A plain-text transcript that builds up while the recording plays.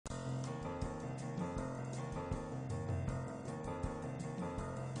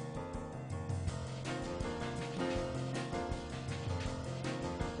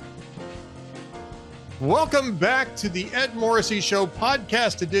Welcome back to the Ed Morrissey Show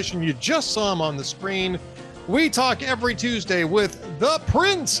podcast edition. You just saw him on the screen. We talk every Tuesday with the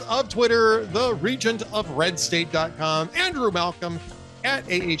Prince of Twitter, the Regent of RedState.com, Andrew Malcolm at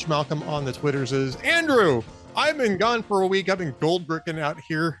AH Malcolm on the Twitters. Andrew, I've been gone for a week. I've been gold bricking out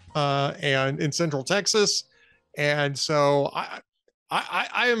here and in Central Texas. And so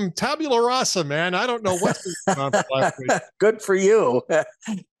I am tabula rasa, man. I don't know what's going on for last week. Good for you.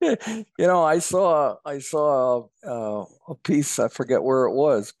 I saw a piece, I forget where it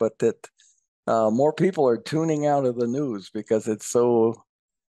was, but that more people are tuning out of the news because it's so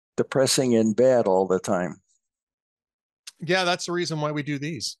depressing and bad all the time. Yeah, that's the reason why we do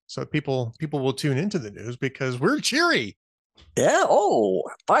these. So people will tune into the news because we're cheery. Yeah. Oh,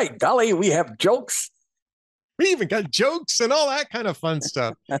 by golly, we have jokes. We even got jokes and all that kind of fun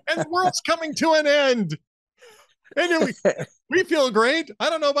stuff. And the world's coming to an end. Anyway, we feel great. I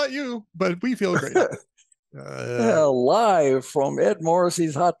don't know about you, but we feel great. Live from Ed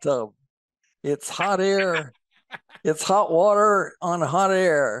Morrissey's hot tub. It's hot air. It's hot water on hot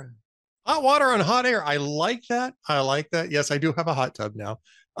air. Hot water on hot air. I like that. Yes, I do have a hot tub now.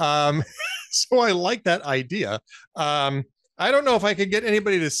 So I like that idea. I don't know if I could get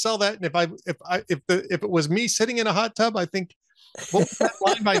anybody to sell that. And if it was me sitting in a hot tub, I think what was that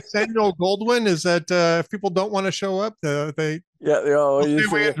line by Samuel Goldwyn is that if people don't want to show up, they stay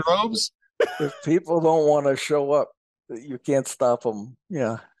away in droves. If people don't want to show up, you can't stop them.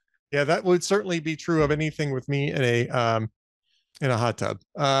 Yeah. Yeah, that would certainly be true of anything with me in a hot tub.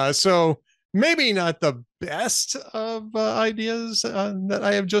 So maybe not the best of ideas that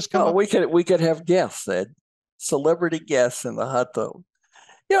I have just come up. We could have guests, Ed. Celebrity guests in the hot tub.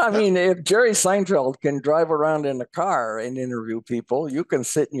 Yeah, I mean, if Jerry Seinfeld can drive around in a car and interview people, you can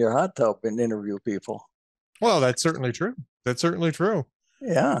sit in your hot tub and interview people. Well, that's certainly true.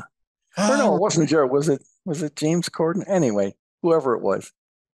 Yeah. Or no, it wasn't Jerry. Was it James Corden? Anyway, whoever it was.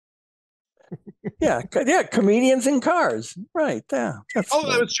 Yeah, comedians in cars. Right. Yeah. That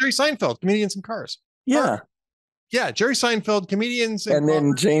was Jerry Seinfeld, comedians in cars. Yeah. Yeah, Jerry Seinfeld, comedians. And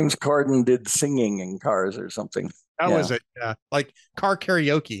then James Corden did singing in cars or something. That was it. Yeah, like car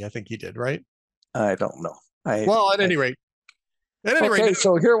karaoke, I think he did, right? I don't know. At any rate. Okay,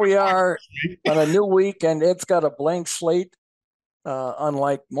 so here we are on a new week, and Ed's got a blank slate,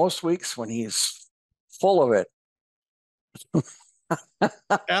 unlike most weeks when he's full of it. I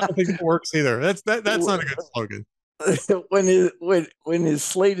don't think it works either. That's not a good slogan. when his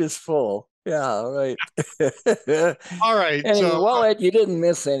slate is full. Yeah, right. All right. Anyway, Ed, you didn't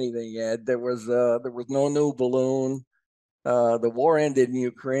miss anything, Ed. There was no new balloon. The war ended in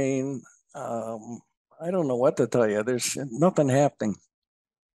Ukraine. I don't know what to tell you. There's nothing happening.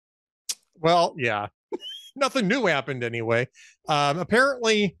 Well, yeah, nothing new happened anyway.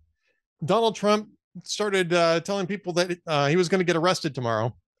 Apparently, Donald Trump started telling people that he was going to get arrested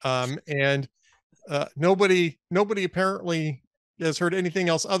tomorrow, and nobody apparently has heard anything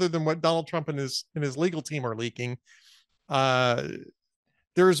else other than what Donald Trump and his legal team are leaking.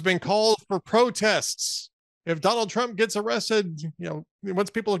 There's been calls for protests. If Donald Trump gets arrested, he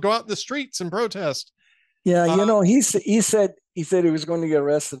wants people to go out in the streets and protest. Yeah, he said he was going to get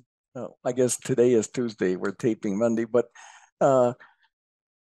arrested. I guess today is Tuesday. We're taping Monday, but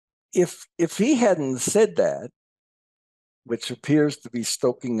if he hadn't said that, which appears to be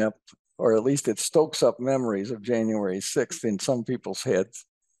stoking up, or at least it stokes up memories of January 6th in some people's heads.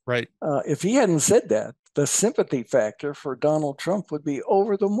 Right. If he hadn't said that, the sympathy factor for Donald Trump would be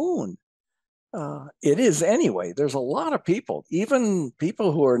over the moon. It is anyway. There's a lot of people, even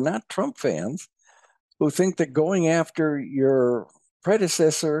people who are not Trump fans, who think that going after your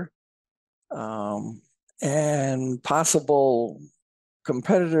predecessor and possible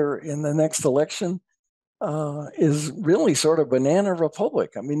competitor in the next election is really sort of banana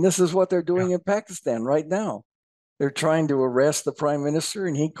republic. I mean, this is what they're doing in Pakistan right now. They're trying to arrest the prime minister,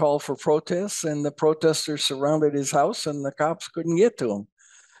 and he called for protests, and the protesters surrounded his house, and the cops couldn't get to him.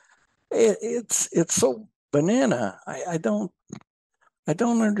 It's so banana. I don't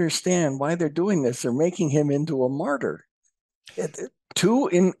understand why they're doing this. They're making him into a martyr. Two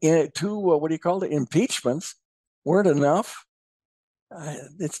what do you call it? Impeachments weren't enough.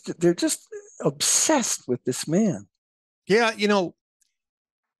 They're just obsessed with this man. Yeah,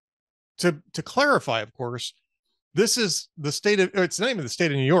 to clarify, of course, this is it's the name of the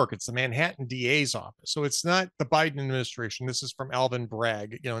state of New York. It's the Manhattan DA's office. So it's not the Biden administration. This is from Alvin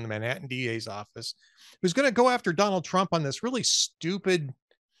Bragg, in the Manhattan DA's office, who's going to go after Donald Trump on this really stupid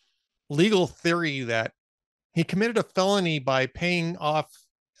legal theory that he committed a felony by paying off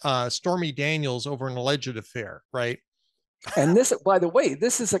Stormy Daniels over an alleged affair, right? And this, by the way,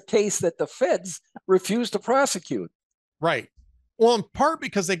 this is a case that the feds refused to prosecute. Right. Well, in part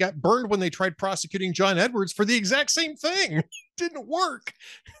because they got burned when they tried prosecuting John Edwards for the exact same thing. It didn't work.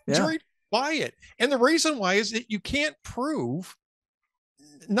 Yeah. Jury buy it. And the reason why is that you can't prove,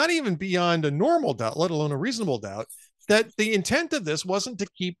 not even beyond a normal doubt, let alone a reasonable doubt, that the intent of this wasn't to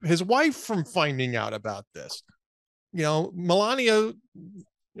keep his wife from finding out about this. You know, Melania,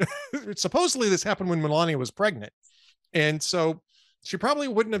 supposedly this happened when Melania was pregnant. And so she probably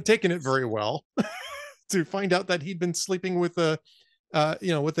wouldn't have taken it very well to find out that he'd been sleeping with a,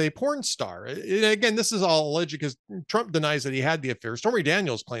 with a porn star. And again, this is all alleged because Trump denies that he had the affair. Stormy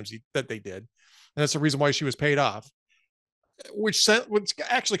Daniels claims that they did. And that's the reason why she was paid off, which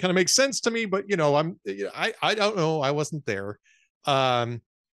actually kind of makes sense to me. But, I don't know. I wasn't there. But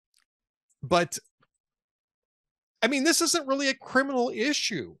I mean, this isn't really a criminal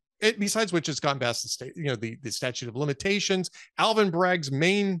issue. Besides which, it's gone past the state, the statute of limitations. Alvin Bragg's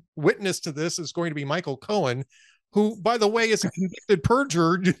main witness to this is going to be Michael Cohen, who, by the way, is a convicted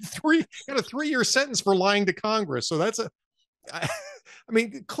perjurer, got a 3-year sentence for lying to Congress. So I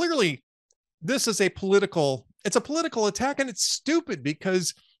mean, clearly this is a political attack, and it's stupid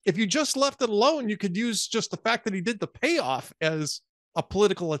because if you just left it alone, you could use just the fact that he did the payoff as a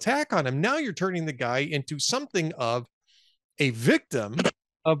political attack on him. Now you're turning the guy into something of a victim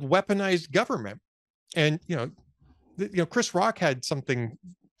of weaponized government. And, Chris Rock had something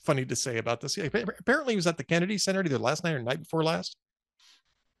funny to say about this. Apparently he was at the Kennedy Center either last night or night before last,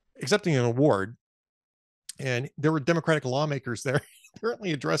 accepting an award. And there were Democratic lawmakers there.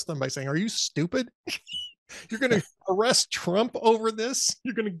 Apparently addressed them by saying, "Are you stupid? You're going to arrest Trump over this?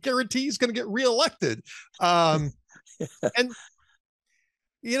 You're going to guarantee he's going to get reelected." And,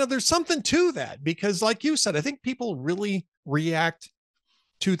 there's something to that because, like you said, I think people really react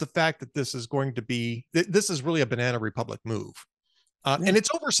to the fact that this is really a banana republic move. And it's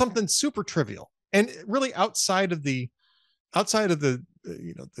over something super trivial and really outside of what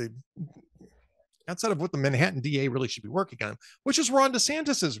the Manhattan DA really should be working on, which is Ron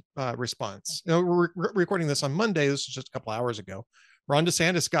DeSantis's response. We're recording this on Monday. This was just a couple hours ago. Ron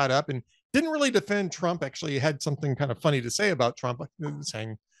DeSantis got up and didn't really defend Trump. Actually, he had something kind of funny to say about Trump,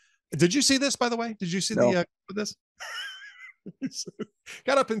 saying, "Did you see this, by the way? Did you see this?"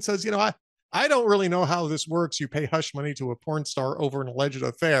 Got up and says, I don't really know how this works. You pay hush money to a porn star over an alleged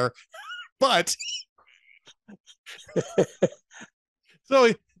affair, but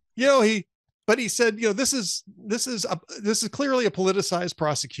so, he said, this is clearly a politicized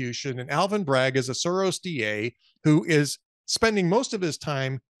prosecution. And Alvin Bragg is a Soros DA who is spending most of his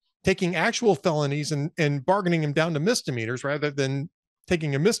time taking actual felonies and bargaining him down to misdemeanors rather than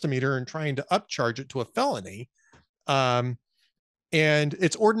taking a misdemeanor and trying to upcharge it to a felony. And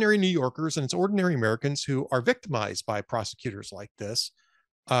it's ordinary New Yorkers and it's ordinary Americans who are victimized by prosecutors like this.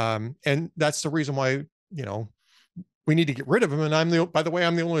 And that's the reason why, we need to get rid of him. And by the way,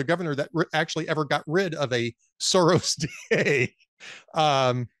 I'm the only governor that actually ever got rid of a Soros DA.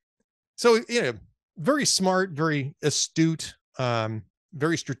 So, very smart, very astute,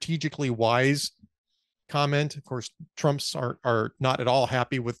 very strategically wise comment. Of course, Trumps are not at all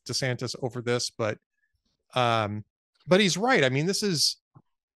happy with DeSantis over this, but he's right. I mean, this is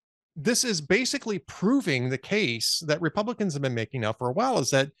basically proving the case that Republicans have been making now for a while,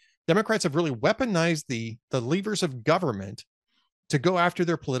 is that Democrats have really weaponized the levers of government to go after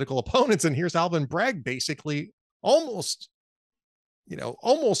their political opponents. And here's Alvin Bragg basically almost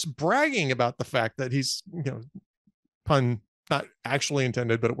bragging about the fact that he's, pun not actually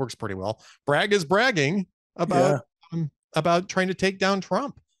intended, but it works pretty well. Bragg is bragging about trying to take down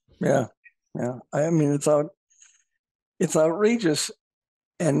Trump. Yeah. Yeah. I mean, it's outrageous.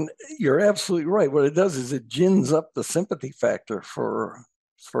 And you're absolutely right. What it does is it gins up the sympathy factor for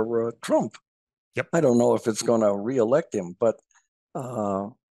Trump. Yep. I don't know if it's going to reelect him, but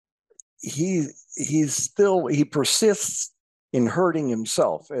he persists in hurting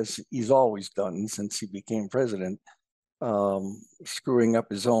himself, as he's always done since he became president, screwing up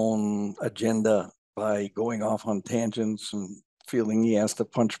his own agenda by going off on tangents and feeling he has to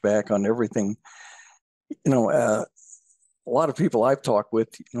punch back on everything. A lot of people I've talked with,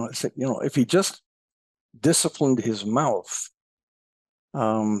 said, if he just disciplined his mouth,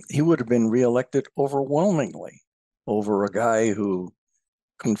 he would have been reelected overwhelmingly over a guy who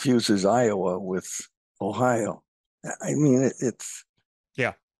confuses Iowa with Ohio. I mean, it's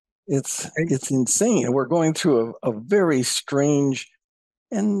insane. We're going through a very strange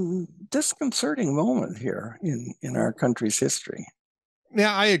and disconcerting moment here in our country's history.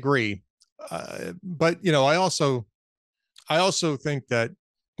 Yeah, I agree. But I also think that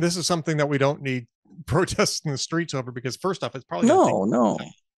this is something that we don't need protests in the streets over, because first off, it's probably going to take. No.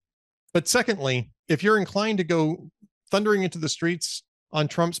 But secondly, if you're inclined to go thundering into the streets on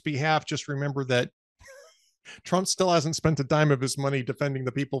Trump's behalf, just remember that Trump still hasn't spent a dime of his money defending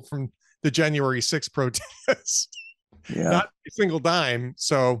the people from the January 6th protests. Yeah. Not a single dime.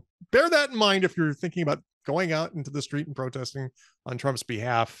 So bear that in mind if you're thinking about going out into the street and protesting on Trump's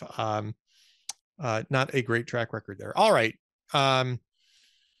behalf. Not a great track record there. All right.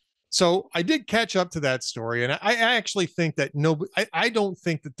 So I did catch up to that story, and I actually think that I don't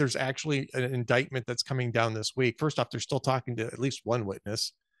think that there's actually an indictment that's coming down this week. First off, they're still talking to at least one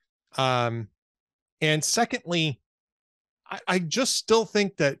witness. And secondly, I just still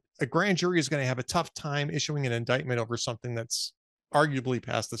think that a grand jury is going to have a tough time issuing an indictment over something that's arguably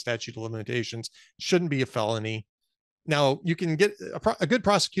past the statute of limitations. Shouldn't be a felony. Now, you can get a good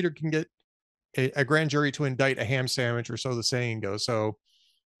prosecutor can get a grand jury to indict a ham sandwich, or so the saying goes. So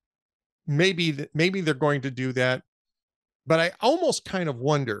maybe they're going to do that. But I almost kind of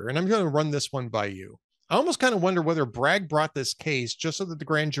wonder, and I'm going to run this one by you. I almost kind of wonder whether Bragg brought this case just so that the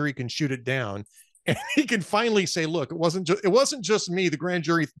grand jury can shoot it down, and he can finally say, "Look, it wasn't just me. The grand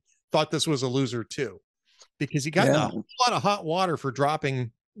jury thought this was a loser too," because he got a whole lot of hot water for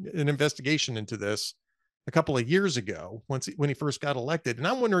dropping an investigation into this a couple of years ago when he first got elected. And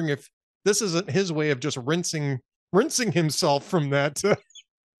I'm wondering if this isn't his way of just rinsing himself from that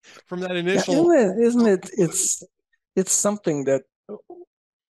initial. Isn't it? It's something that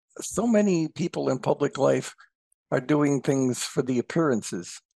so many people in public life are doing things for the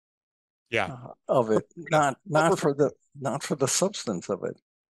appearances of it, not for the substance of it.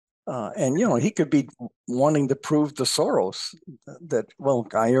 And he could be wanting to prove to Soros that, well,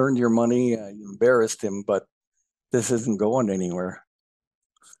 I earned your money, I embarrassed him, but this isn't going anywhere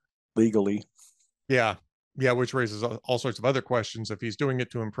legally. Yeah, which raises all sorts of other questions. If he's doing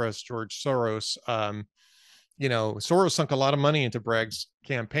it to impress George Soros, Soros sunk a lot of money into Bragg's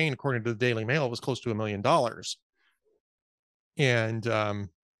campaign. According to the Daily Mail, it was close to $1 million. And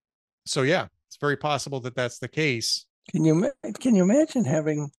so, yeah, it's very possible that that's the case. Can you imagine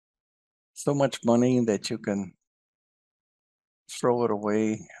having so much money that you can throw it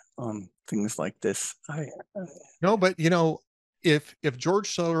away on things like this? No, but if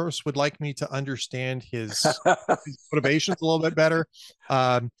George Soros would like me to understand his motivations a little bit better,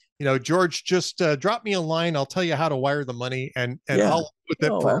 George, just drop me a line. I'll tell you how to wire the money, and I'll with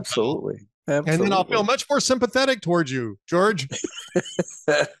it. Absolutely. And then I'll feel much more sympathetic towards you, George.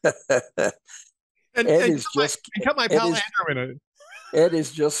 and cut my pal Andrew in it. Ed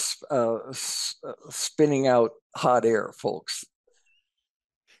is just spinning out hot air, folks.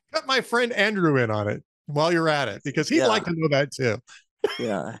 Cut my friend Andrew in on it while you're at it, because he'd like to know that too.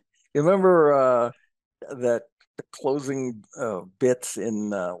 Yeah. You remember that the closing bits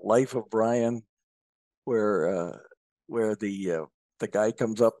in Life of Brian where the guy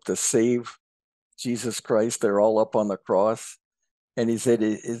comes up to save Jesus Christ? They're all up on the cross. And he said,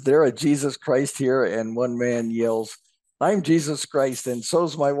 "Is there a Jesus Christ here?" And one man yells, "I'm Jesus Christ, and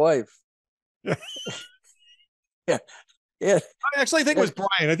so's my wife." Yeah. I actually think it was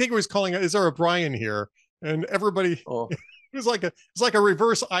Brian. I think he was calling it, "Is there a Brian here?" And everybody, it was like a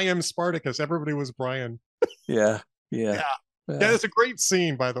reverse I Am Spartacus. Everybody was Brian. Yeah. It's a great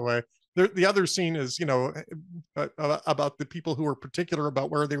scene, by the way. The other scene is, about the people who were particular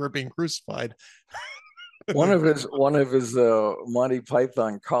about where they were being crucified. One of his Monty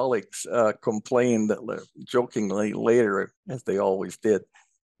Python colleagues complained jokingly later, as they always did,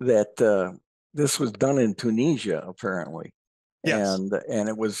 that this was done in Tunisia, apparently. Yes. And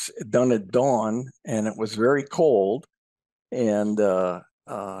it was done at dawn, and it was very cold, and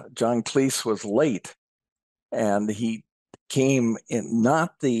John Cleese was late, and he came in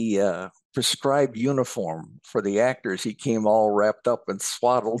not the prescribed uniform for the actors. He came all wrapped up and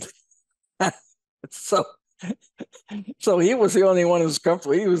swaddled. So he was the only one who was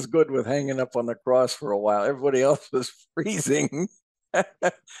comfortable. He was good with hanging up on the cross for a while. Everybody else was freezing.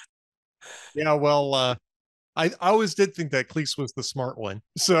 Yeah, well, I always did think that Cleese was the smart one.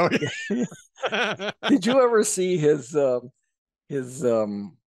 So, did you ever see his what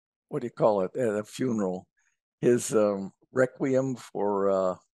do you call it, at a funeral? His requiem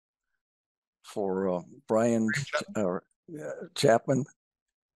for Brian Chapman.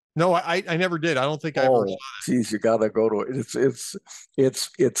 No, I never did. I don't think I ever saw that. Geez, you gotta go to it.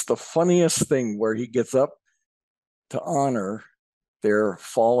 It's the funniest thing, where he gets up to honor their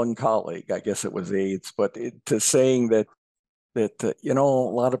fallen colleague. I guess it was AIDS, but to saying that a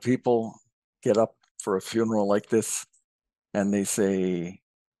lot of people get up for a funeral like this, and they say,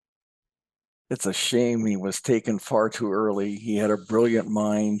 it's a shame he was taken far too early. He had a brilliant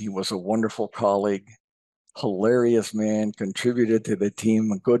mind. He was a wonderful colleague, hilarious man, contributed to the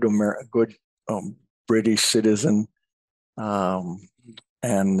team, a good British citizen. And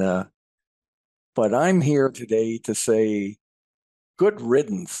but I'm here today to say good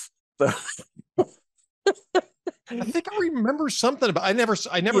riddance. I think I remember something about. I never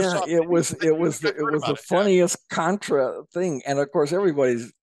saw. It was the funniest contra thing, and of course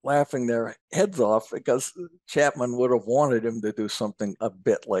everybody's laughing their heads off because Chapman would have wanted him to do something a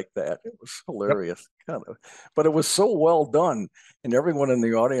bit like that. It was hilarious, kind of, but it was so well done, and everyone in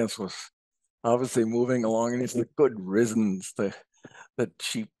the audience was obviously moving along, and he said, "Good riddance, the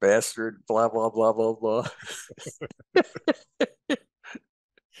cheap bastard," blah blah blah blah blah.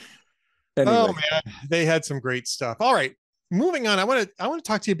 Anyway. Oh man, they had some great stuff. All right, moving on. I want to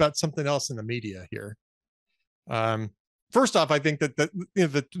talk to you about something else in the media here. First off, I think that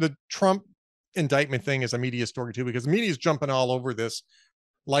the Trump indictment thing is a media story too, because the media is jumping all over this.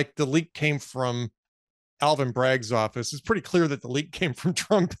 Like the leak came from Alvin Bragg's office. It's pretty clear that the leak came from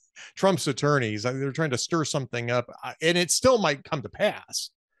Trump's attorneys. They're trying to stir something up, and it still might come to pass.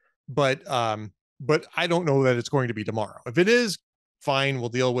 But I don't know that it's going to be tomorrow. If it is, fine, we'll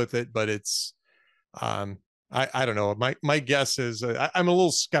deal with it. But it's, I don't know. My guess is I'm a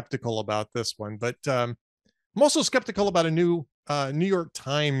little skeptical about this one, but I'm also skeptical about a new New York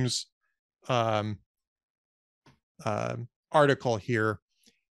Times article here.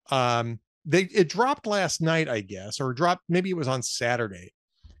 It dropped last night, I guess, or maybe it was on Saturday.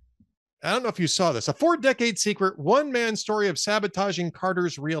 I don't know if you saw this. A 4-decade secret, one-man story of sabotaging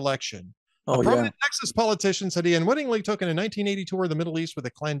Carter's reelection. A prominent Texas politician said he unwittingly took in a 1980 tour of the Middle East with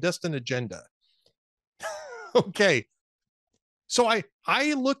a clandestine agenda. Okay. So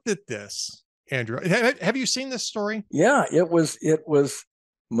I looked at this, Andrew. Have you seen this story? Yeah, it was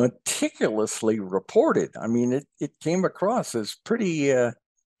meticulously reported. I mean, it came across as pretty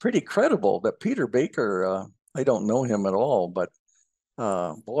credible that Peter Baker, I don't know him at all, but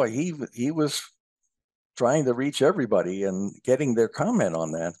boy, he was trying to reach everybody and getting their comment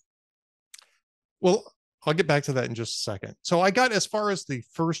on that. Well, I'll get back to that in just a second. So I got as far as the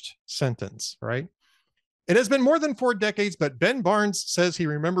first sentence, right? It has been more than 4 decades, but Ben Barnes says he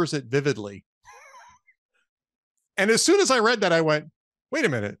remembers it vividly. And as soon as I read that, I went, wait a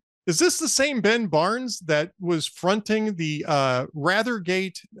minute. Is this the same Ben Barnes that was fronting the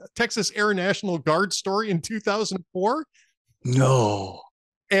Rathergate Texas Air National Guard story in 2004? No.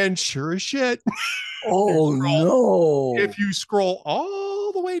 And sure as shit. Oh, no. If you scroll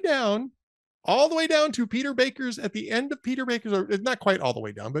all the way down to Peter Baker's, at the end of Peter Baker's, or not quite all the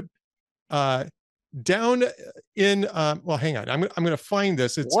way down, but down in, well, hang on. I'm going to find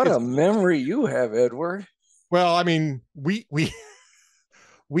this. What a memory you have, Edward. Well, I mean, we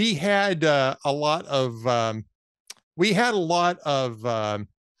had a lot of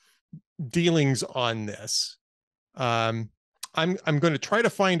dealings on this. I'm going to try to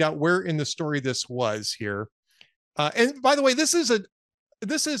find out where in the story this was here. And by the way, this is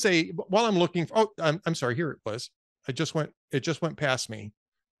a while I'm looking for, I'm sorry, here it was. It just went past me.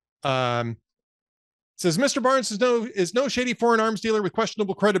 It says Mr. Barnes is no shady foreign arms dealer with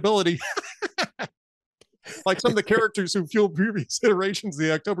questionable credibility. Like some of the characters who fueled previous iterations of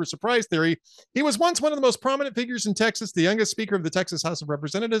the October surprise theory. He was once one of the most prominent figures in Texas, the youngest speaker of the Texas House of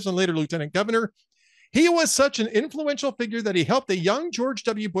Representatives and later lieutenant governor. He was such an influential figure that he helped a young George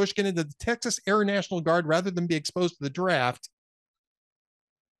W. Bush get into the Texas Air National Guard rather than be exposed to the draft.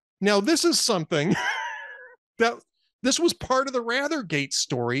 Now, this is something that this was part of the Rathergate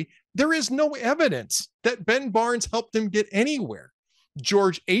story. There is no evidence that Ben Barnes helped him get anywhere.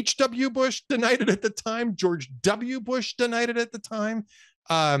 George H.W. Bush denied it at the time. George W. Bush denied it at the time.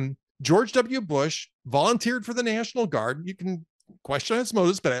 George W. Bush volunteered for the National Guard. You can question his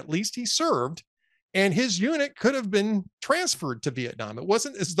motives, but at least he served. And his unit could have been transferred to Vietnam. It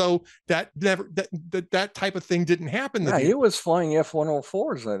wasn't as though that type of thing didn't happen. Yeah, he was flying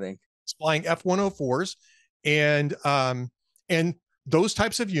F-104s, I think. He's flying F-104s, and those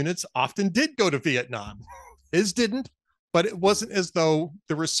types of units often did go to Vietnam. His didn't, but it wasn't as though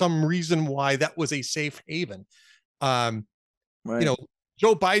there was some reason why that was a safe haven. Right. You know,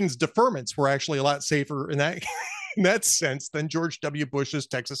 Joe Biden's deferments were actually a lot safer in that in that sense than George W. Bush's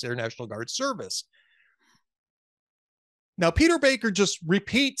Texas Air National Guard service. Now, Peter Baker just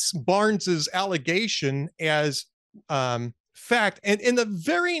repeats Barnes's allegation as fact, and in the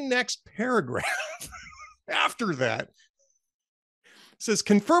very next paragraph after that, says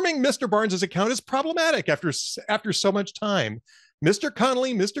confirming Mr. Barnes's account is problematic after so much time. Mr.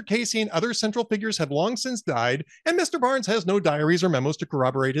 Connolly, Mr. Casey, and other central figures have long since died, and Mr. Barnes has no diaries or memos to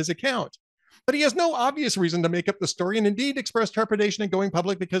corroborate his account. But he has no obvious reason to make up the story, and indeed expressed trepidation in going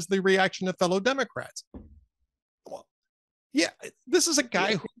public because of the reaction of fellow Democrats. Well, yeah, this is a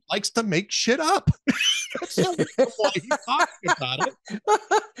guy who likes to make shit up. That's why he's talking about it.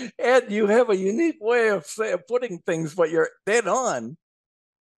 Ed, you have a unique way of putting things, but you're dead on.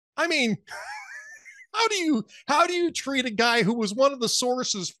 I mean, how do you treat a guy who was one of the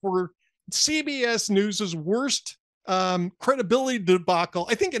sources for CBS News's worst credibility debacle,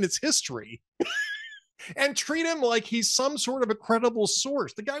 I think, in its history, and treat him like he's some sort of a credible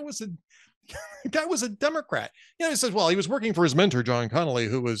source? The guy was a Democrat. He says, well, he was working for his mentor, John Connally,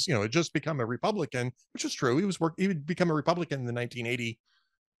 who was, had just become a Republican, which is true. He would become a Republican in the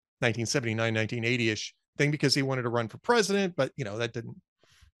 1979, 1980-ish thing because he wanted to run for president, but that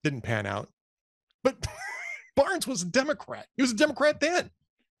didn't pan out. But Barnes was a Democrat. He was a Democrat then.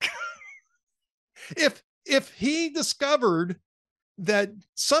 If he discovered that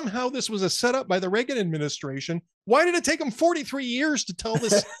somehow this was a setup by the Reagan administration, why did it take him 43 years to tell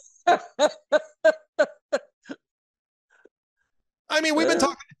this? I mean,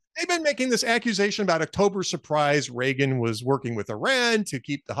 they've been making this accusation about October surprise. Reagan was working with Iran to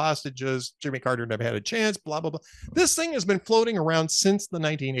keep the hostages. Jimmy Carter never had a chance, blah, blah, blah. This thing has been floating around since the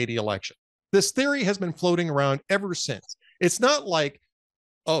 1980 election. This theory has been floating around ever since. It's not like,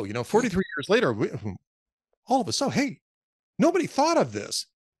 43 years later, all of a sudden, hey, nobody thought of this.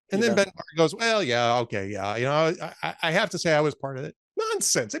 And then Ben Barnes goes, well, yeah, okay, yeah. I have to say I was part of it.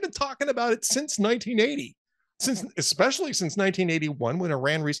 Nonsense. They've been talking about it since 1980, especially since 1981, when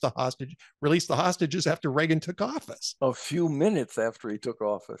Iran released the hostages after Reagan took office. A few minutes after he took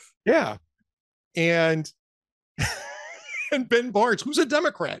office. Yeah. And Ben Barnes, who's a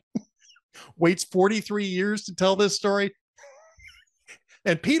Democrat, waits 43 years to tell this story.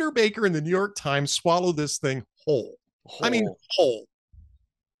 And Peter Baker in the New York Times swallowed this thing whole. I mean, whole.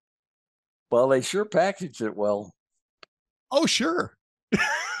 Well, they sure packaged it well. Oh, sure.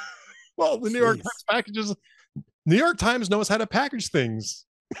 Well, the New York Times knows how to package things.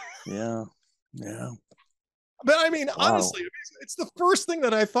 Yeah. But I mean, honestly, it's the first thing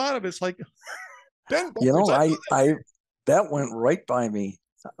that I thought of. It's like, Ben Barnes, that went right by me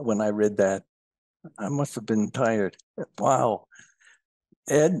when I read that. I must have been tired. Wow.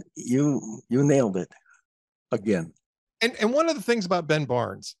 Ed, you nailed it again. And one of the things about Ben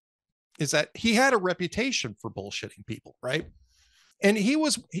Barnes is that he had a reputation for bullshitting people, right? And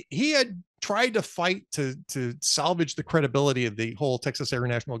he had tried to fight to salvage the credibility of the whole Texas Air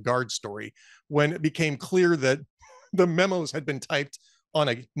National Guard story when it became clear that the memos had been typed on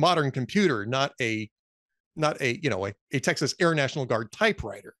a modern computer, not a Texas Air National Guard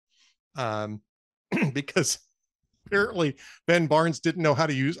typewriter, because apparently Ben Barnes didn't know how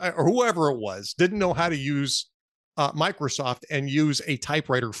to use, or whoever it was, didn't know how to use Microsoft and use a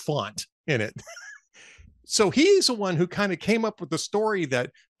typewriter font in it. So he's the one who kind of came up with the story that,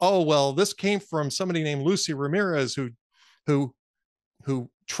 this came from somebody named Lucy Ramirez who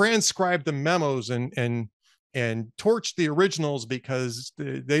transcribed the memos and torched the originals because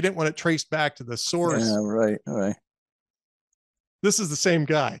they didn't want it traced back to the source. Yeah, right. This is the same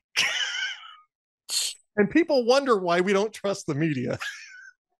guy. And people wonder why we don't trust the media.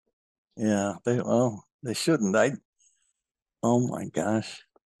 Yeah, they shouldn't. Oh my gosh.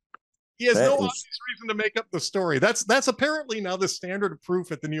 He has no obvious reason to make up the story. That's apparently now the standard of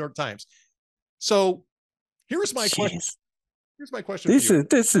proof at the New York Times. So here's my question. Here's my question.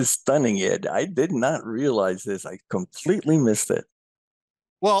 This is stunning, Ed. I did not realize this. I completely missed it.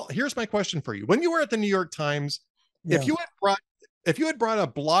 Well, here's my question for you. When you were at the New York Times, if you had brought a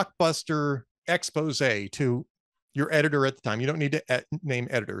blockbuster expose to your editor at the time, you don't need to name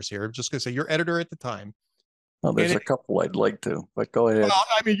editors here. I'm just going to say your editor at the time. Well, there's a couple I'd like to, but go ahead. Well,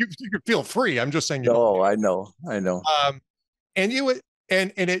 I mean, you could feel free. I'm just saying. I know. And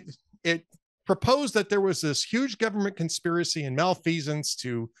it proposed that there was this huge government conspiracy and malfeasance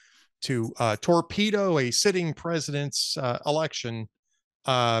to torpedo a sitting president's re-election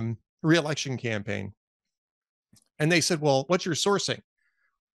campaign. And they said, well, what's your sourcing?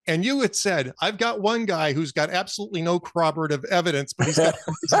 And you had said, I've got one guy who's got absolutely no corroborative evidence, but he's got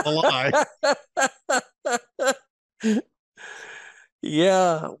a lie.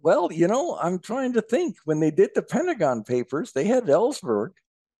 Yeah. Well, I'm trying to think. When they did the Pentagon Papers, they had Ellsberg,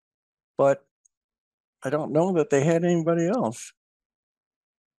 but I don't know that they had anybody else.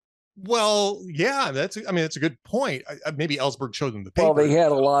 Well, yeah, that's a good point. Maybe Ellsberg showed them the paper. Well, they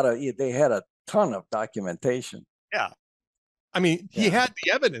had a ton of documentation. Yeah. I mean, he had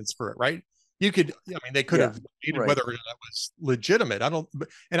the evidence for it, right? You could, I mean, they could have debated whether or not that was legitimate.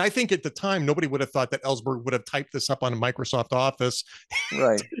 And I think at the time, nobody would have thought that Ellsberg would have typed this up on a Microsoft Office.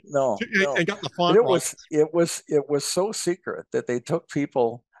 Right. No. And got the font but wrong. it was so secret that they took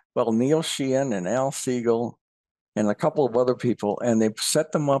people, well, Neil Sheehan and Al Siegel and a couple of other people, and they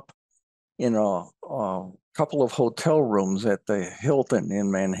set them up in a couple of hotel rooms at the Hilton in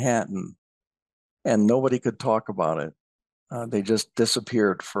Manhattan, and nobody could talk about it. They just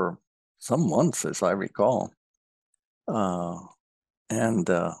disappeared for some months, as I recall. Wow.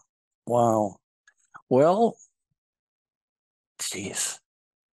 Well, geez.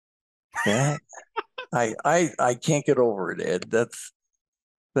 That I can't get over it, Ed. That's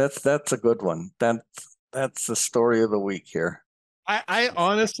a good one. That's the story of the week here. I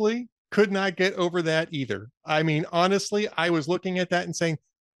honestly could not get over that either. I mean, honestly, I was looking at that and saying,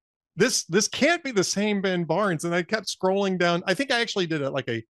 this can't be the same Ben Barnes. And I kept scrolling down. I think I actually did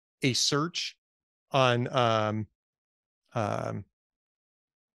a search on on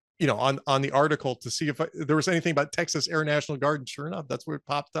the article to see if there was anything about Texas Air National Guard. And sure enough, that's where it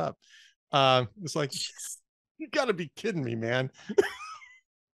popped up. It's like, you gotta be kidding me, man.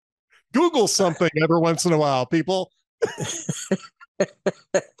 Google something every once in a while, people.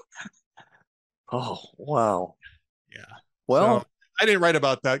 Oh, wow. Yeah. Well, so I didn't write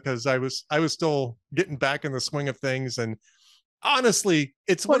about that because I was still getting back in the swing of things. And honestly,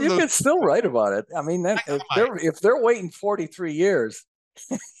 it's you can still write about it. I mean, if they're waiting 43 years,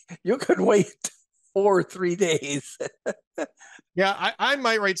 you could wait 4 or 3 days. Yeah, I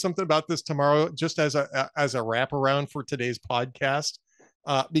might write something about this tomorrow, just as a wraparound for today's podcast,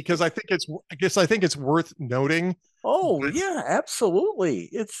 because I think it's worth noting. Oh yeah,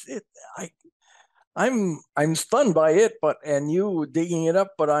 absolutely. I'm stunned by it, and you digging it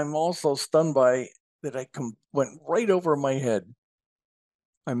up, but I'm also stunned by that. Went right over my head.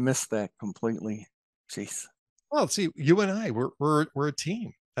 I missed that completely. Jeez. Well, see, you and I, we're a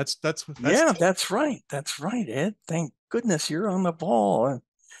team. That's yeah, that's right. That's right, Ed. Thank goodness you're on the ball,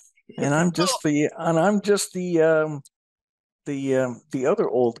 and I'm just the other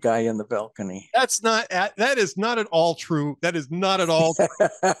old guy in the balcony. That is not at all true. That is not at all true.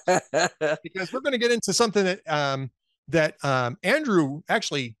 Because we're going to get into something that Andrew,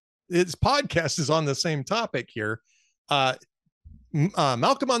 actually, his podcast is on the same topic here.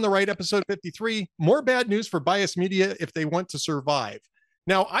 Malcolm on the Right, episode 53, more bad news for biased media if they want to survive.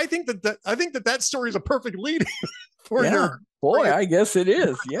 Now, I think that story is a perfect lead for I guess it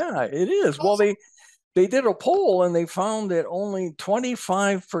is. Yeah, it is. Well, they did a poll and they found that only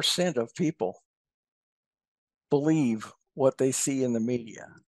 25% of people believe what they see in the media,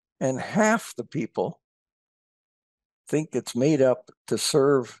 and half the people think it's made up to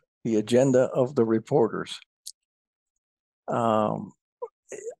serve the agenda of the reporters.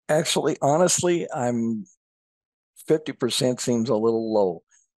 Actually, honestly, 50% seems a little low,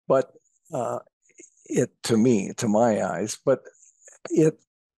 but to my eyes, but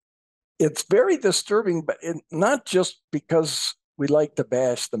it's very disturbing, but not just because we like to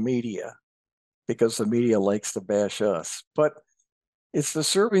bash the media, because the media likes to bash us, but it's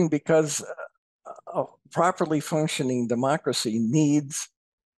disturbing because a properly functioning democracy needs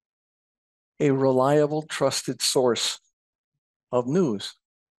a reliable, trusted source of news,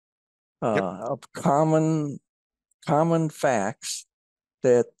 of common facts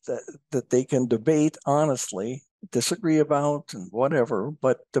that they can debate honestly, disagree about and whatever,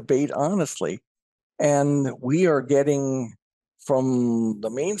 but debate honestly. And we are getting, from the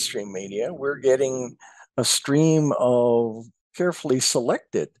mainstream media, we're getting a stream of carefully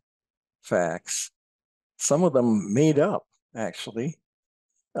selected facts, some of them made up actually,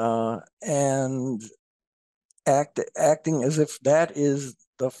 and acting as if that is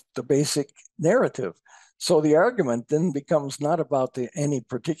the basic narrative. So the argument then becomes not about any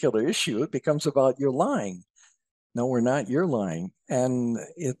particular issue, it becomes about you're lying. No, we're not, you're lying. And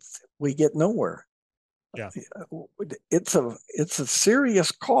we get nowhere. Yeah. It's a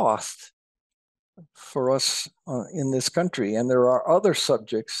serious cost for us in this country. And there are other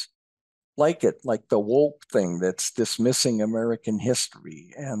subjects like it, like the woke thing that's dismissing American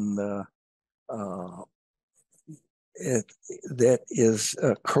history, and that is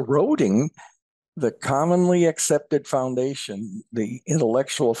corroding the commonly accepted foundation, the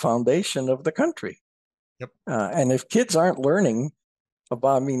intellectual foundation of the country. Yep. And if kids aren't learning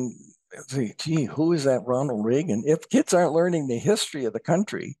about, gee, who is that Ronald Reagan? If kids aren't learning the history of the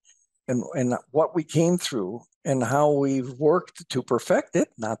country and what we came through and how we've worked to perfect it,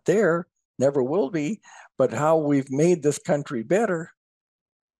 not there, never will be, but how we've made this country better,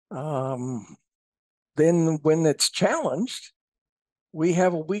 then when it's challenged, we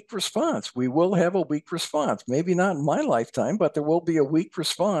have a weak response. We will have a weak response. Maybe not in my lifetime, but there will be a weak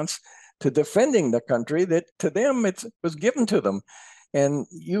response to defending the country that to them it was given to them. And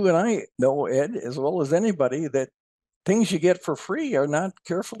you and I know, Ed, as well as anybody, that things you get for free are not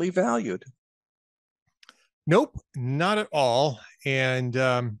carefully valued. Nope, not at all. And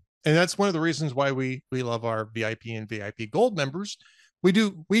that's one of the reasons why we love our VIP and VIP Gold members. We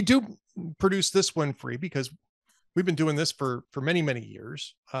do produce this one free because we've been doing this for many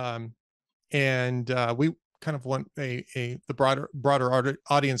years, and we kind of want the broader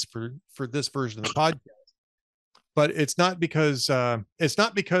audience for this version of the podcast. But it's not because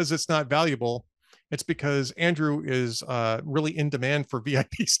it's not valuable. It's because Andrew is really in demand for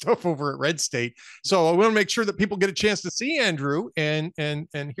VIP stuff over at Red State. So I want to make sure that people get a chance to see Andrew and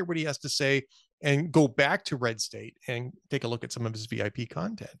hear what he has to say, and go back to Red State and take a look at some of his VIP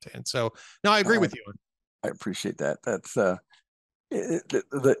content. And so, no, I agree with you. I appreciate that. That's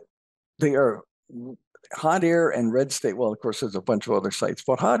they are Hot Air and Red State. Well, of course, there's a bunch of other sites,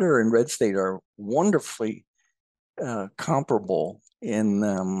 but Hot Air and Red State are wonderfully comparable in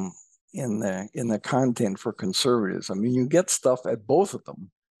the content for conservatives. I mean, you get stuff at both of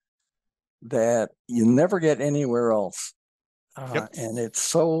them that you never get anywhere else, and it's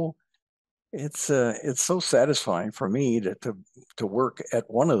so satisfying for me to work at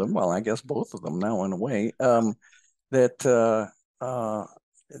one of them. Well, I guess both of them now in a way, that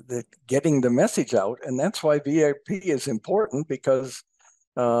getting the message out, and that's why VIP is important, because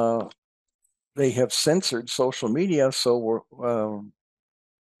they have censored social media, so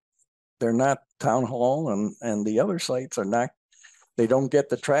they're not Town Hall and the other sites are not. They don't get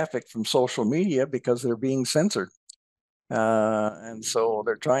the traffic from social media because they're being censored, and so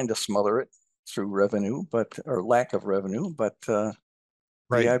they're trying to smother it through revenue, or lack of revenue. But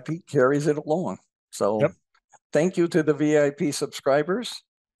VIP carries it along. So thank you to the VIP subscribers,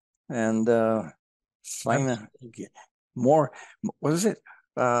 and sign more. What is it?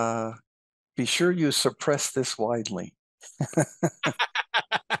 Be sure you suppress this widely.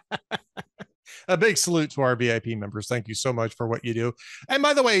 A big salute to our VIP members. Thank you so much for what you do. And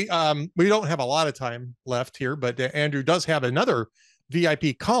by the way, we don't have a lot of time left here, but Andrew does have another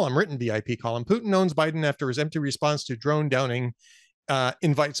VIP column, written VIP column. Putin owns Biden after his empty response to drone downing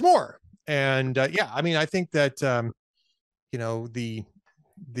invites more. And I mean, I think that the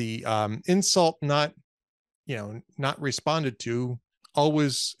insult not responded to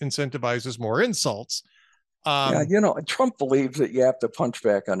always incentivizes more insults. Trump believes that you have to punch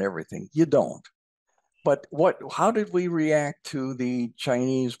back on everything. You don't. But how did we react to the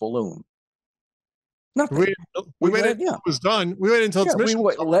Chinese balloon? Nothing. We waited until it was done. We waited until its mission.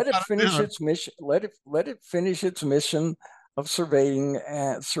 Let it finish its mission. Let it finish its mission of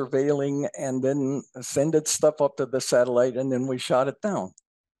surveilling, and then send its stuff up to the satellite, and then we shot it down.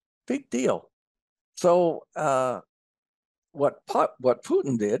 Big deal. So what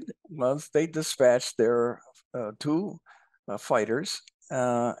Putin did was they dispatched their two fighters,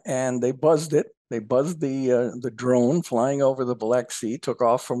 and they buzzed it. They buzzed the drone flying over the Black Sea, took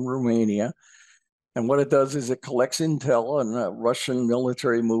off from Romania. And what it does is it collects intel on Russian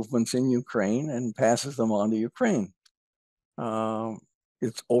military movements in Ukraine and passes them on to Ukraine.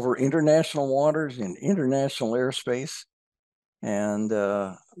 It's over international waters in international airspace. And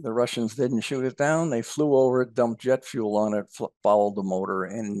the Russians didn't shoot it down. They flew over it, dumped jet fuel on it, fouled the motor,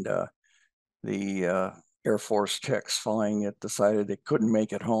 and the Air Force techs flying it decided it couldn't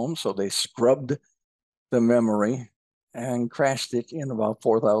make it home. So they scrubbed the memory and crashed it in about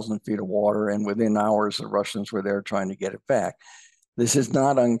 4,000 feet of water. And within hours, the Russians were there trying to get it back. This is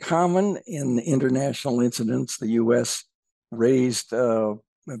not uncommon in international incidents. The U.S. raised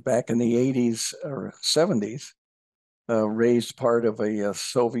back in the 80s or 70s, raised part of a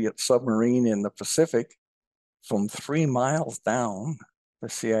Soviet submarine in the Pacific from 3 miles down. The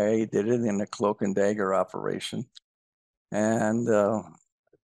CIA did it in a cloak and dagger operation. And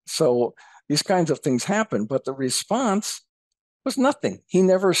so these kinds of things happen, but the response was nothing. He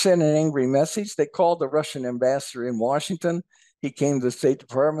never sent an angry message. They called the Russian ambassador in Washington. He came to the State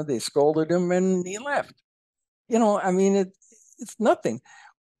Department. They scolded him, and he left. I mean, it's nothing.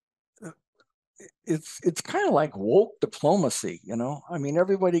 It's kind of like woke diplomacy. I mean,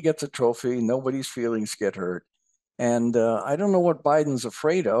 everybody gets a trophy. Nobody's feelings get hurt. And I don't know what Biden's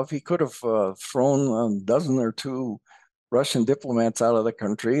afraid of. He could have thrown a dozen or two Russian diplomats out of the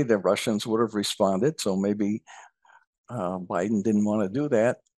country. The Russians would have responded. So maybe Biden didn't want to do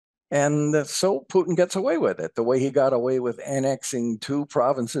that. And so Putin gets away with it, the way he got away with annexing 2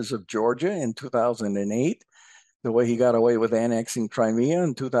 provinces of Georgia in 2008, the way he got away with annexing Crimea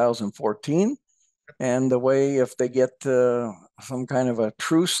in 2014, and the way if they get some kind of a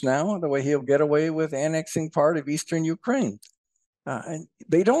truce now, the way he'll get away with annexing part of eastern Ukraine. And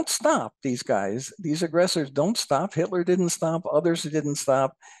they don't stop, these guys. These aggressors don't stop. Hitler didn't stop. Others didn't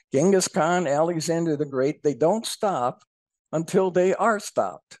stop. Genghis Khan, Alexander the Great, they don't stop until they are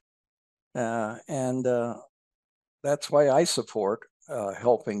stopped. And that's why I support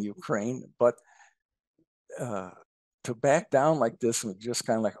helping Ukraine. But to back down like this was just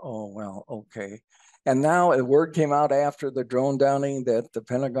kind of like, oh, well, okay. And now a word came out after the drone downing that the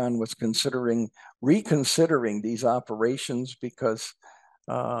Pentagon was reconsidering these operations because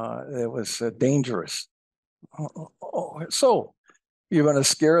it was dangerous. So you're going to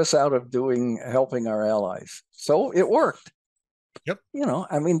scare us out of helping our allies. So it worked. Yep. You know,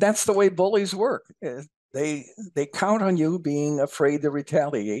 I mean, that's the way bullies work. They count on you being afraid to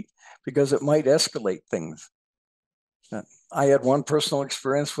retaliate because it might escalate things. I had one personal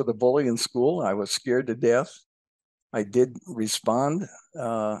experience with a bully in school. I was scared to death. I did respond,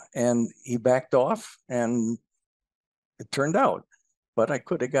 and he backed off, and it turned out. But I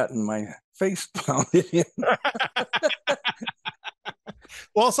could have gotten my face pounded in.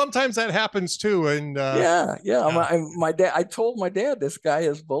 Well, sometimes that happens too. And yeah. My dad. I told my dad this guy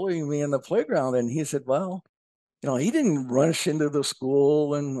is bullying me in the playground, and he said, "Well, you know, he didn't rush into the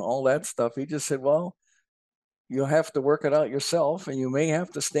school and all that stuff. He just said, well, you'll have to work it out yourself, and you may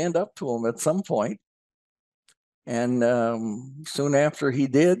have to stand up to him at some point." And soon after he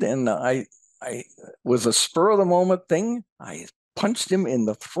did, and I was a spur of the moment thing. I punched him in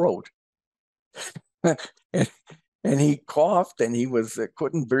the throat, and he coughed, and he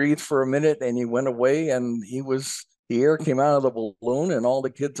couldn't breathe for a minute, and he went away, and the air came out of the balloon, and all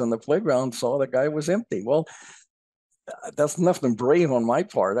the kids on the playground saw the guy was empty. Well, that's nothing brave on my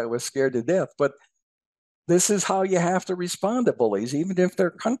part. I was scared to death, but this is how you have to respond to bullies, even if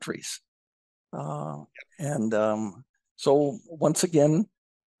they're countries. So once again,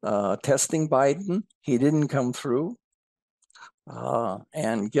 testing Biden, he didn't come through.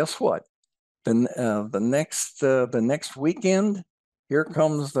 And guess what? The next weekend, here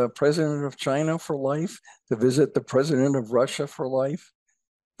comes the president of China for life to visit the president of Russia for life.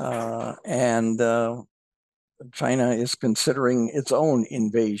 China is considering its own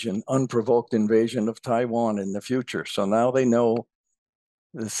invasion, unprovoked invasion of Taiwan in the future. So now they know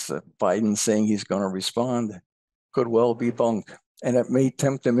this Biden saying he's going to respond could well be bunk, and it may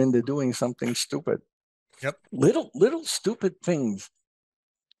tempt him into doing something stupid. Yep. Little stupid things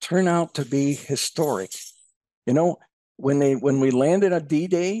turn out to be historic. You know, when we landed at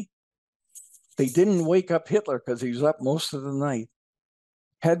D-Day, they didn't wake up Hitler because he was up most of the night.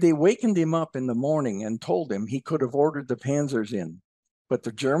 Had they wakened him up in the morning and told him, he could have ordered the panzers in. But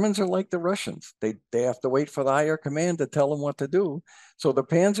the Germans are like the Russians. They have to wait for the higher command to tell them what to do. So the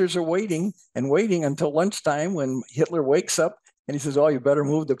panzers are waiting until lunchtime when Hitler wakes up and he says, oh, you better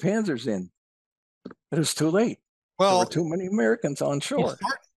move the panzers in. It was too late. Well, there were too many Americans on shore.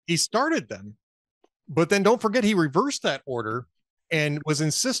 He started them, but then don't forget he reversed that order and was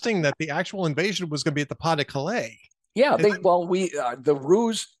insisting that the actual invasion was going to be at the Pas de Calais. Yeah, the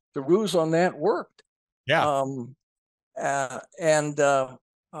ruse on that worked. Yeah.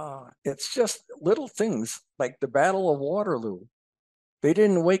 It's just little things like the Battle of Waterloo. They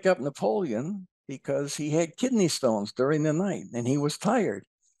didn't wake up Napoleon because he had kidney stones during the night and he was tired.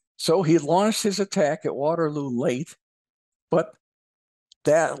 So he launched his attack at Waterloo late, but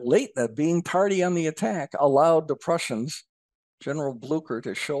that being tardy on the attack allowed the Prussians, General Blucher,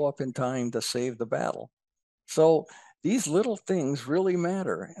 to show up in time to save the battle. So these little things really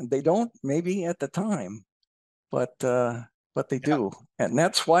matter, and they don't maybe at the time, but they do. And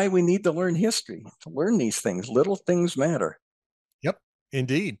that's why we need to learn history, to learn these things. Little things matter. Yep,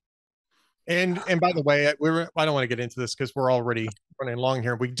 indeed. And by the way, I don't want to get into this because we're already running long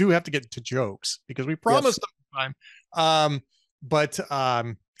here. We do have to get to jokes because we promised them time.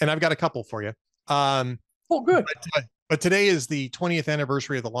 And I've got a couple for you. Good. But today is the 20th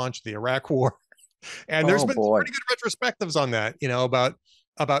anniversary of the launch of the Iraq War. And there's been some pretty good retrospectives on that, you know, about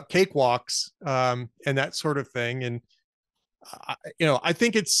cakewalks and that sort of thing. And I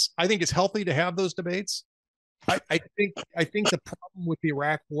think it's healthy to have those debates. I think the problem with the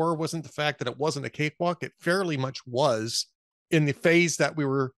Iraq War wasn't the fact that it wasn't a cakewalk. It fairly much was in the phase that we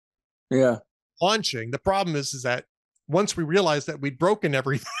were launching. The problem is that once we realized that we'd broken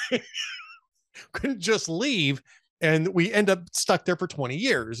everything, couldn't just leave. And we end up stuck there for 20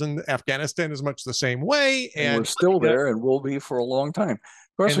 years. And Afghanistan is much the same way. And we're still there and will be for a long time.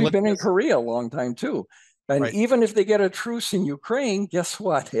 Of course, we've been in Korea a long time, too. And even if they get a truce in Ukraine, guess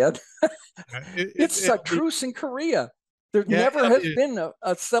what, Ed? It's a truce in Korea. There never has been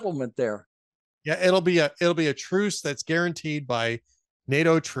a settlement there. Yeah, it'll be a truce that's guaranteed by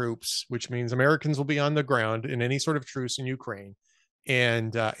NATO troops, which means Americans will be on the ground in any sort of truce in Ukraine,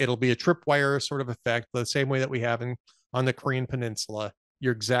 and it'll be a tripwire sort of effect, the same way that we have on the Korean Peninsula.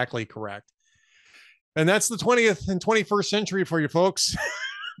 You're exactly correct, and that's the 20th and 21st century for you folks.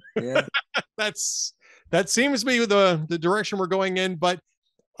 Yeah. That seems to be the direction we're going in, but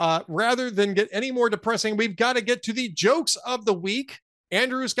rather than get any more depressing, we've got to get to the jokes of the week.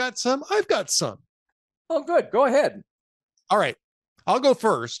 Andrew's got some. I've got some. Oh, good. Go ahead. All right. I'll go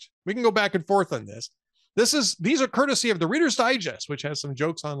first. We can go back and forth on this. These are courtesy of the Reader's Digest, which has some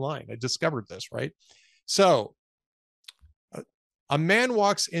jokes online. I discovered this, right? So a man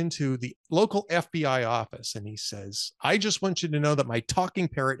walks into the local FBI office and he says, "I just want you to know that my talking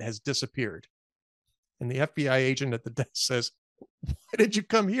parrot has disappeared." And the FBI agent at the desk says, "Why did you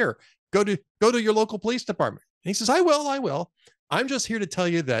come here? Go to your local police department." And he says, I will. I'm just here to tell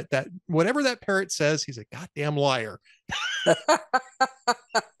you that whatever that parrot says, he's a goddamn liar."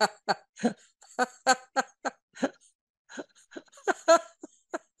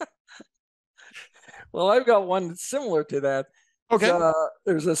 Well, I've got one similar to that. Okay.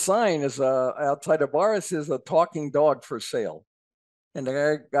 There's a sign outside a bar. It says "a talking dog for sale," and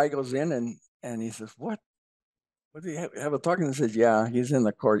the guy goes in and he says, "What? What do you have a talking?" He says, "Yeah, he's in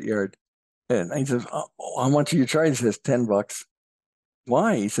the courtyard." And he says, "Oh, how much are you charging?" He says, $10.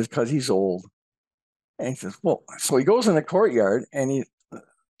 Why? He says, "Because he's old." And he says, "Well," so he goes in the courtyard and he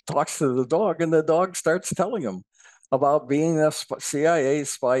talks to the dog, and the dog starts telling him about being a CIA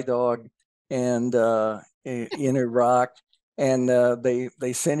spy dog and in Iraq. And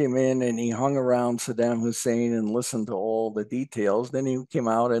they sent him in, and he hung around Saddam Hussein and listened to all the details. Then he came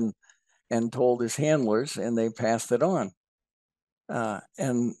out and told his handlers, and they passed it on.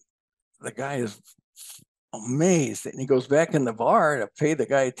 And the guy is amazed, and he goes back in the bar to pay the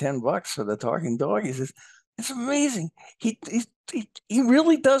guy $10 for the talking dog. He says, "It's amazing. He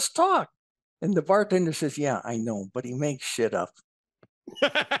really does talk." And the bartender says, "Yeah, I know, but he makes shit up."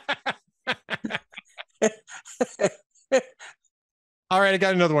 All right, I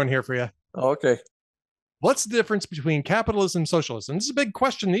got another one here for you. Okay. What's the difference between capitalism and socialism? This is a big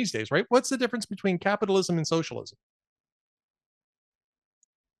question these days, right? What's the difference between capitalism and socialism?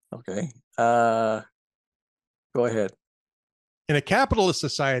 Okay. Go ahead. In a capitalist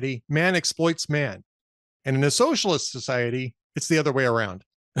society, man exploits man. And in a socialist society, it's the other way around.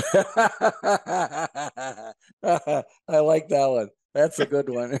 I like that one. That's a good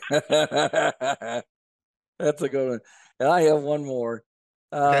one. That's a good one. And I have one more.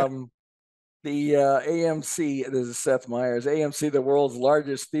 Okay. The AMC, this is Seth Meyers, AMC, the world's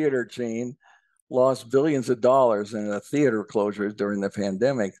largest theater chain, lost billions of dollars in a theater closures during the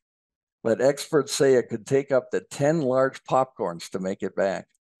pandemic. But experts say it could take up to 10 large popcorns to make it back.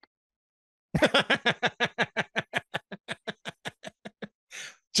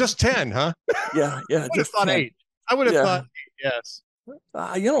 Just 10, huh? Yeah. I would have Just thought 10. 8. I would have thought 8, yes.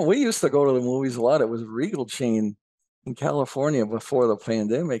 We used to go to the movies a lot. It was a Regal chain in California before the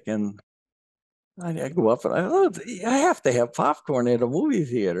pandemic. And I go up and I have to have popcorn at a movie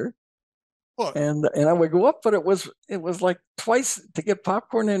theater. Well, And I would go up, but it was like twice to get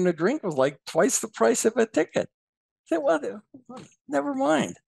popcorn and a drink was like twice the price of a ticket. I said, well, never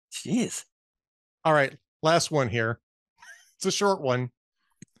mind. Jeez. all right, last one here. It's a short one.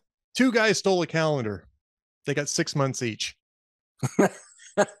 2 guys stole a calendar. They got 6 months each.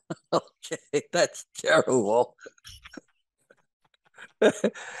 Okay, that's terrible. I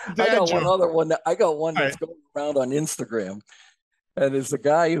got joke. one other one that's going around on Instagram. And it's the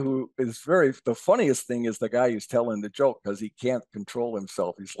guy who is the funniest thing is the guy who's telling the joke because he can't control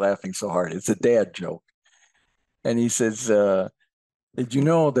himself. He's laughing so hard. It's a dad joke. And he says, "Did you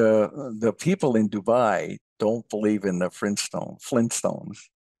know the people in Dubai don't believe in the Flintstones,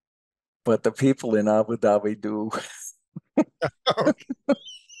 but the people in Abu Dhabi do."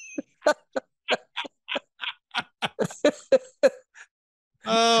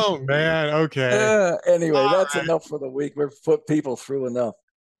 Oh man, okay. Anyway, that's enough for the week. We've put people through enough.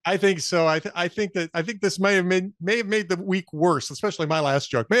 I think so. I think this may have made the week worse, especially my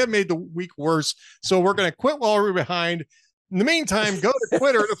last joke. May have made the week worse. So we're going to quit while we're behind. In the meantime, go to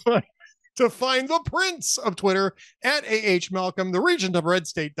Twitter to find the Prince of Twitter at @AHMalcolm, the regent of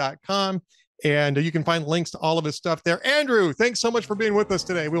redstate.com. And you can find links to all of his stuff there. Andrew, thanks so much for being with us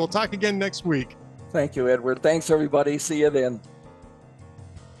today. We will talk again next week. Thank you, Edward. Thanks, everybody. See you then.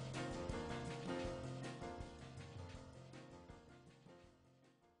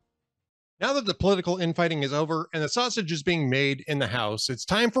 Now that the political infighting is over and the sausage is being made in the House, it's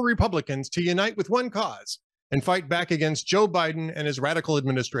time for Republicans to unite with one cause: and fight back against Joe Biden and his radical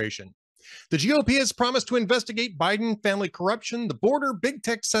administration. The GOP has promised to investigate Biden family corruption, the border, big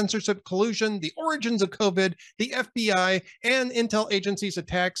tech censorship collusion, the origins of COVID, the FBI, and intel agencies'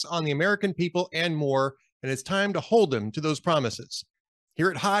 attacks on the American people, and more. And it's time to hold them to those promises. Here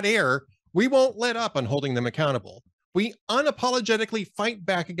at Hot Air, we won't let up on holding them accountable. We unapologetically fight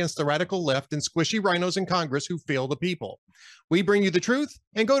back against the radical left and squishy rhinos in Congress who fail the people. We bring you the truth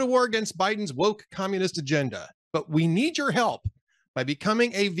and go to war against Biden's woke communist agenda. But we need your help. By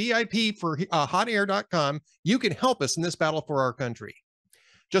becoming a VIP for hotair.com, you can help us in this battle for our country.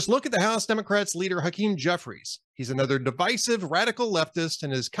 Just look at the House Democrats leader Hakeem Jeffries. He's another divisive radical leftist,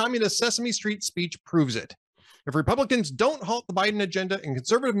 and his communist Sesame Street speech proves it. If Republicans don't halt the Biden agenda and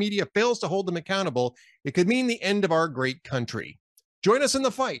conservative media fails to hold them accountable, it could mean the end of our great country. Join us in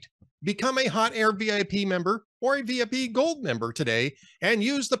the fight. Become a Hot Air VIP member or a VIP Gold member today and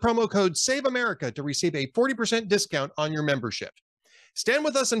use the promo code SAVEAMERICA to receive a 40% discount on your membership. Stand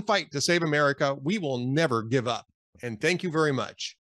with us and fight to save America. We will never give up. And thank you very much.